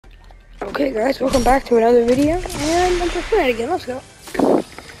Okay guys, welcome back to another video, and I'm playing Fortnite again, let's go.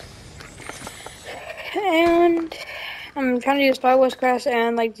 And I'm trying to do Star Wars Quest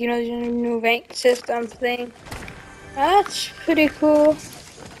and like, the new rank system thing. That's pretty cool.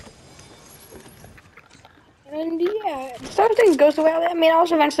 And yeah, the Star Wars thing goes away. I mean, I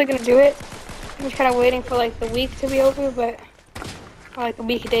was eventually gonna do it. I'm just kind of waiting for like the week to be over, or like the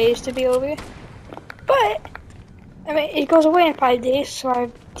weekdays to be over. But, I mean, it goes away in 5 days,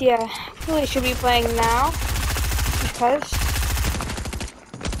 so yeah, really should be playing now, because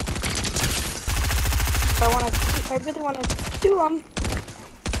if I really want to do them,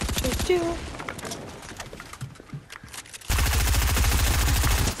 just do.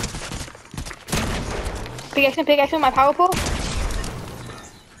 Pickaxe, my power pole.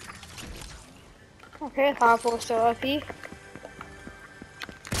 Okay, power pole still up here.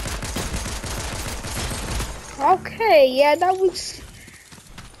 Okay, yeah, that was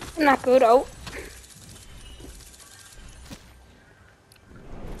not good. Oh.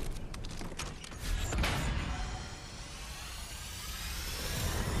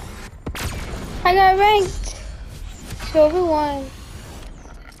 I got ranked. Silver 1.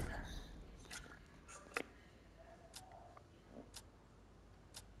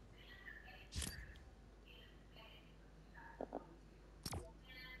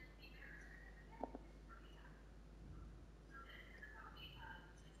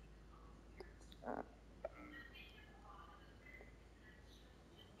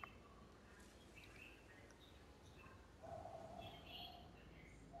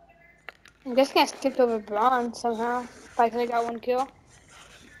 I'm guessing I skipped over bronze somehow. If I could have got 1 kill.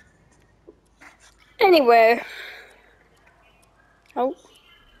 Anyway. Oh.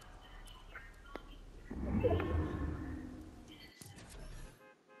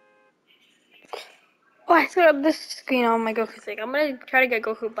 Oh, I set up this screen on my Goku thing. I'm gonna try to get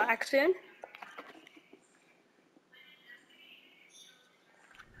Goku back soon.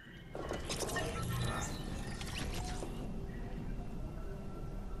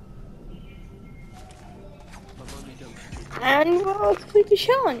 And we'll complete the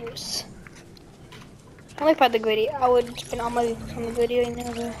challenges. Only if I had the gritty, I would spend all my weeks on the gritty right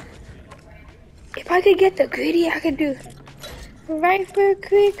now. But if I could get the gritty, I could do right for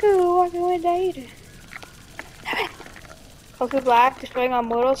Quico walking with Daida. Goku Black destroying our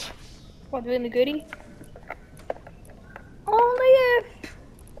mortals while doing the gritty. Only if.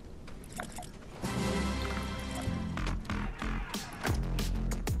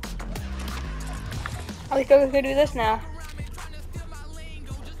 At least Goku could do this now.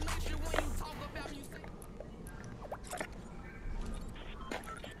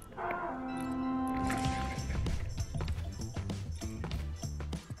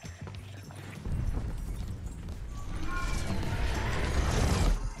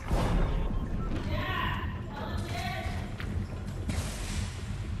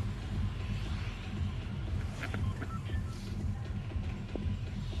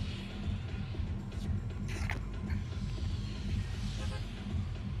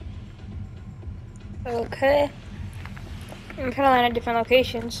 Okay. I'm trying to land at different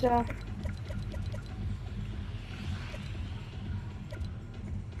locations, so.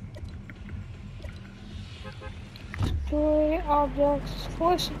 Destroy objects,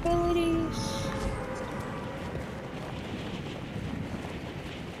 force abilities.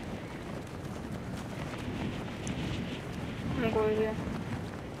 I'm gonna go over here.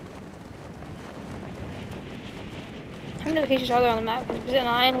 How many locations are there on the map? Is it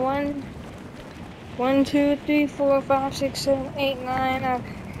 9? 1, 1, 2, 3, 4, 5, 6, 7, 8, 9. Okay.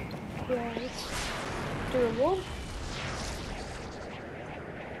 Yeah, it's doable.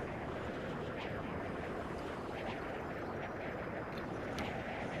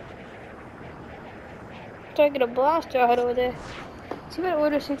 So I get a blaster out over there. See what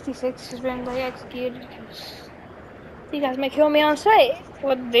Order 66 has been like executed, because these guys may kill me on sight.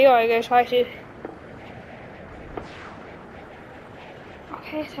 Well, they are gonna try to.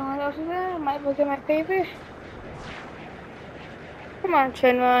 Okay, someone else is there. I might look at my paper. Come on,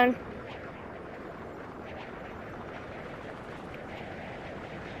 Shenron.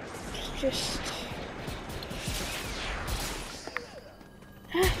 Just.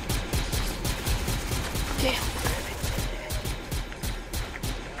 Damn.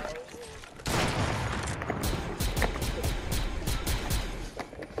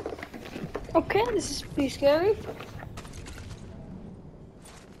 Okay, this is pretty scary.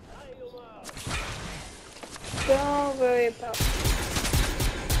 Don't worry about it.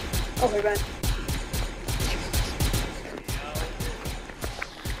 Oh, we're bad.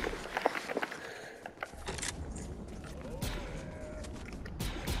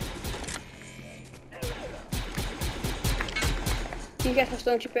 You guys have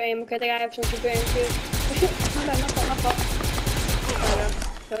Stormtrooper aim. Okay, I think I have Stormtrooper aim too. Oh shit! My bad, my fault, my fault.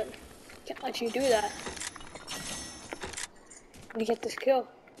 But can't let you do that. To get this kill.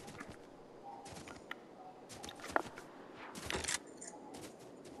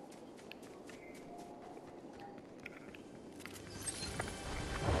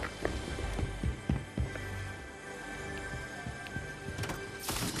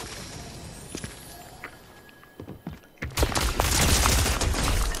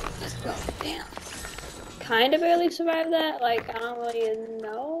 Let's go. Damn. Kind of barely survived that. Like, I don't really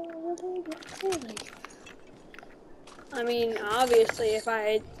know what like. I mean, obviously, if I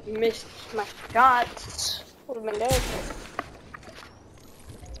had missed my shots, would have been dead.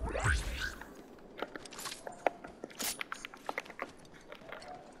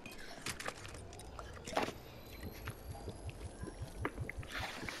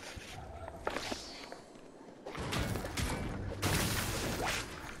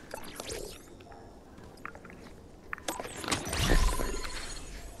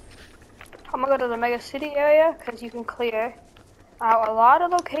 I'm gonna go to the mega city area because you can clear out a lot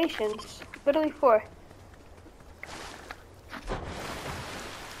of locations. Literally 4.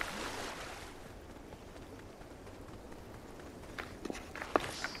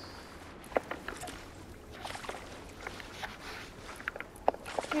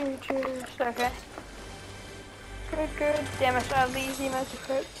 Okay. Good. Damn, I still have these emotes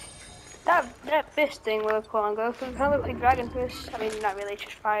equipped. That fist thing will cool and go. It kind of look like dragon fist. I mean, not really,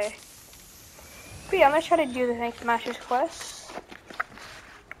 just fire. But yeah, I'm gonna try to do the Thank Master's quest.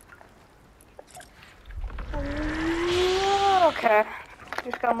 Okay.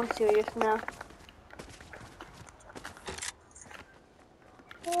 Just got more serious now.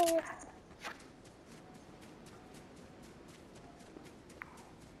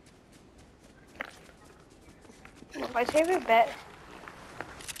 My favorite bet.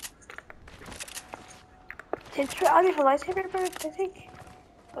 I'll get a lightsaber bird, I think.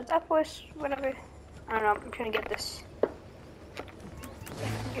 But that voice, whatever. I don't know, I'm trying to get this.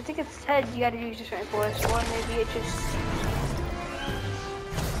 I think it said you gotta use this right voice, or maybe it just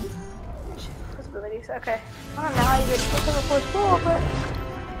possibilities. Okay. I don't know how you get the voice 4, but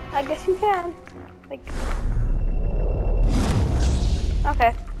I guess you can. Like,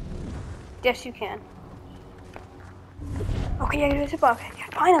 okay. Yes, you can. Okay, yeah, you zip line. Yeah,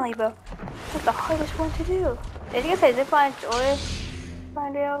 finally, bro. That's the hardest one to do. I think I say zip lines or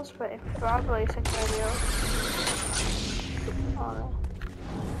find rails, but it probably zip line rails. Oh no.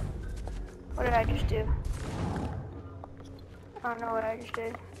 What did I just do? I don't know what I just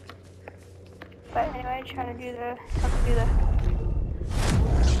did. But anyway, trying to do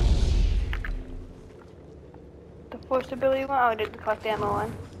the force ability one. Oh, I did the collect ammo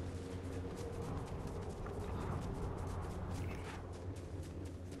one.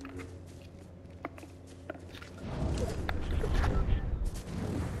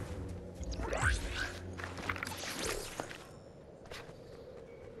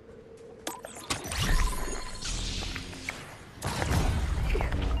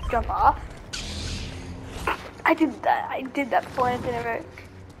 Jump off. I did that before and it didn't work.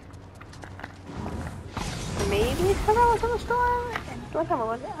 Maybe it's because I was in a storm? What time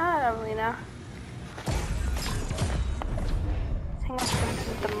was it? I don't really know. I think that's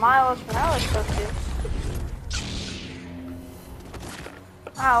the miles when I was supposed to.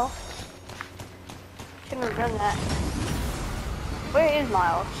 Ow. Shouldn't have done that. Where is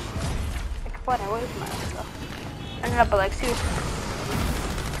Miles? Like, what? Where is Miles though? I ended up at like 2.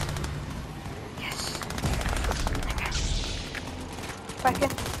 Back in.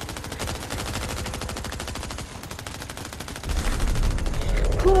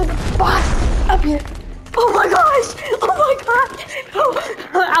 Good boss up here. Oh my gosh! Oh my god! Oh,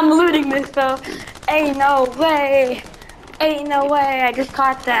 I'm looting this though. Ain't no way. Ain't no way. I just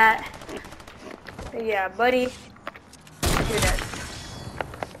caught that. But yeah, buddy. You're dead.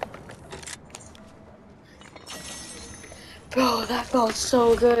 Bro, that felt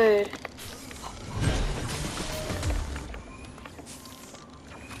so good.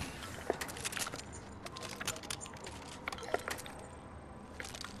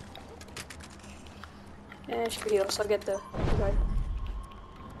 And it should be also get the right.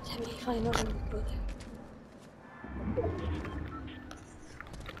 Let me find out when we go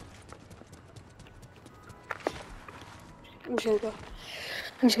there.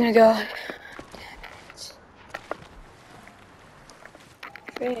 I'm just gonna go.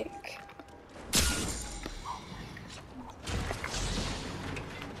 Damn it. Frick.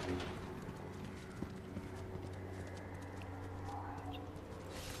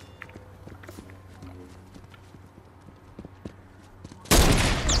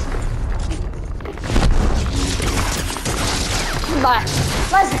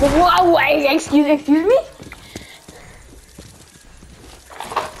 Let's go. Whoa, excuse me?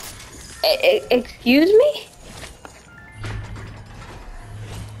 Excuse me?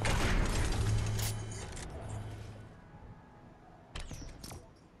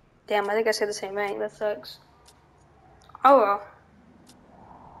 Damn, I think I said the same thing. That sucks. Oh well.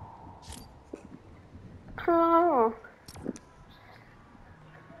 Oh.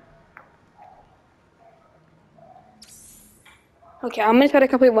 Okay, I'm gonna try to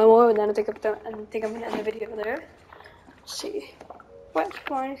complete one more, and then I think I'm done. I think I'm gonna end the video there. Let's see. What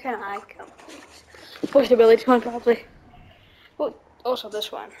one can I complete? Push the village one probably. Well, also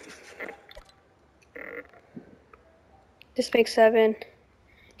this one. This makes 7.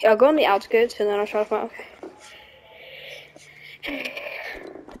 Yeah, I'll go on the outskirts, and then I'll try to find. Okay.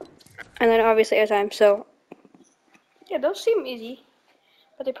 And then obviously airtime. So yeah, those seem easy,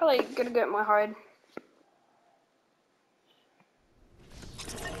 but they're probably gonna get more hard.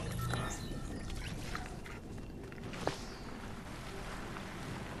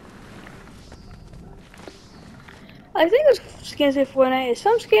 I think those skins in Fortnite,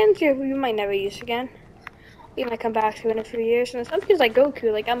 some skins you might never use again. You might come back to in a few years. And some skins like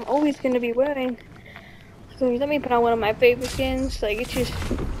Goku, like I'm always gonna be wearing. So let me put on one of my favorite skins. Like it's just,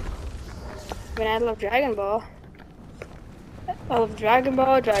 I mean, I love Dragon Ball. I love Dragon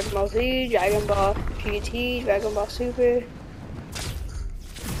Ball, Dragon Ball Z, Dragon Ball GT, Dragon Ball Super.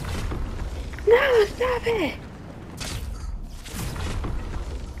 No, stop it!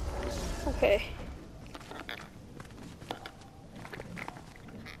 Okay.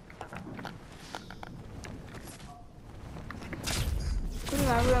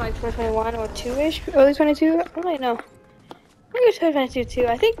 I remember like 2021 or 2-ish, early 22. I don't really know. I think it was 2022 too.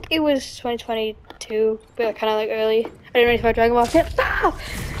 I think it was 2022, but kind of like early. I didn't really start Dragon Ball. Stop! I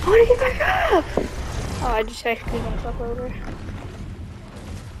want to get back up! Oh, I just actually moved myself over.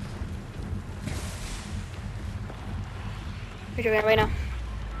 We're doing it right now.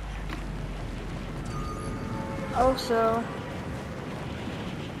 Also,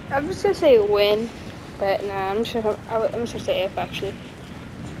 I'm just gonna say win, but nah, I'm just gonna say if actually.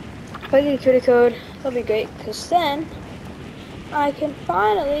 If I get a security code, that'll be great, because then I can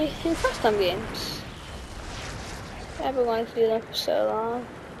finally do custom games. I've been wanting to do them for so long.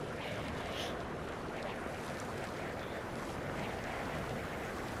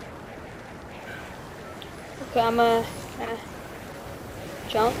 Okay, I'm gonna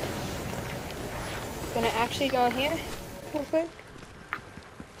jump. Gonna actually go in here real quick.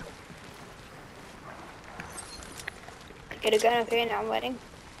 Get a gun. Okay, now I'm waiting.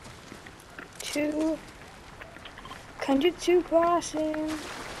 2 Kanjutsu crossing.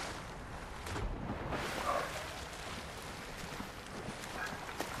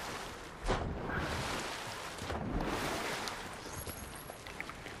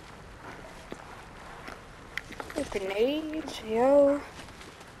 Grenades, yo.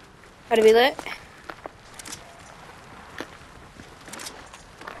 How to be lit?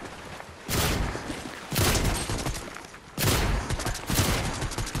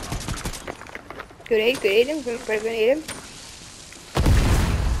 Good aid him, grenade him.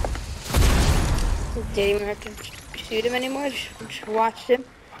 Didn't even have to shoot him anymore, just watched him.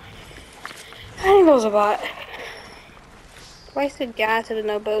 I think that was a bot. Why said gas to the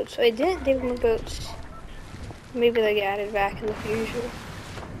no boats? So I didn't do no boats. Maybe they get added back in the future.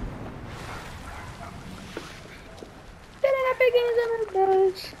 Then I begin the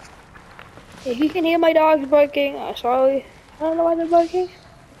boats. If you can hear my dogs barking, I'm sorry. I don't know why they're barking.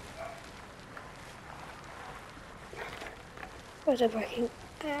 Where's it barking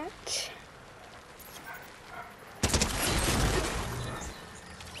at?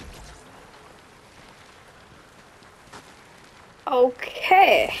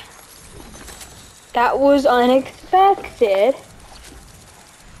 Okay. That was unexpected.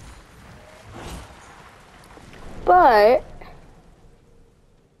 But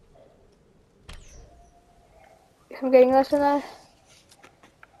I'm getting less than that.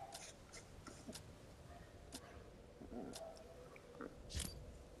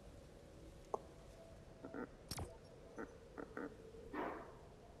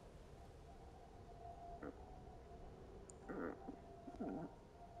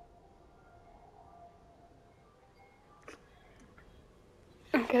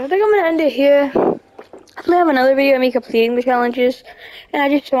 Okay, I think I'm gonna end it here. I'm gonna have another video of me completing the challenges, and I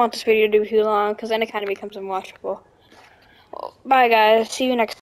just don't want this video to be too long because then it kind of becomes unwatchable. Well, bye guys, see you next time.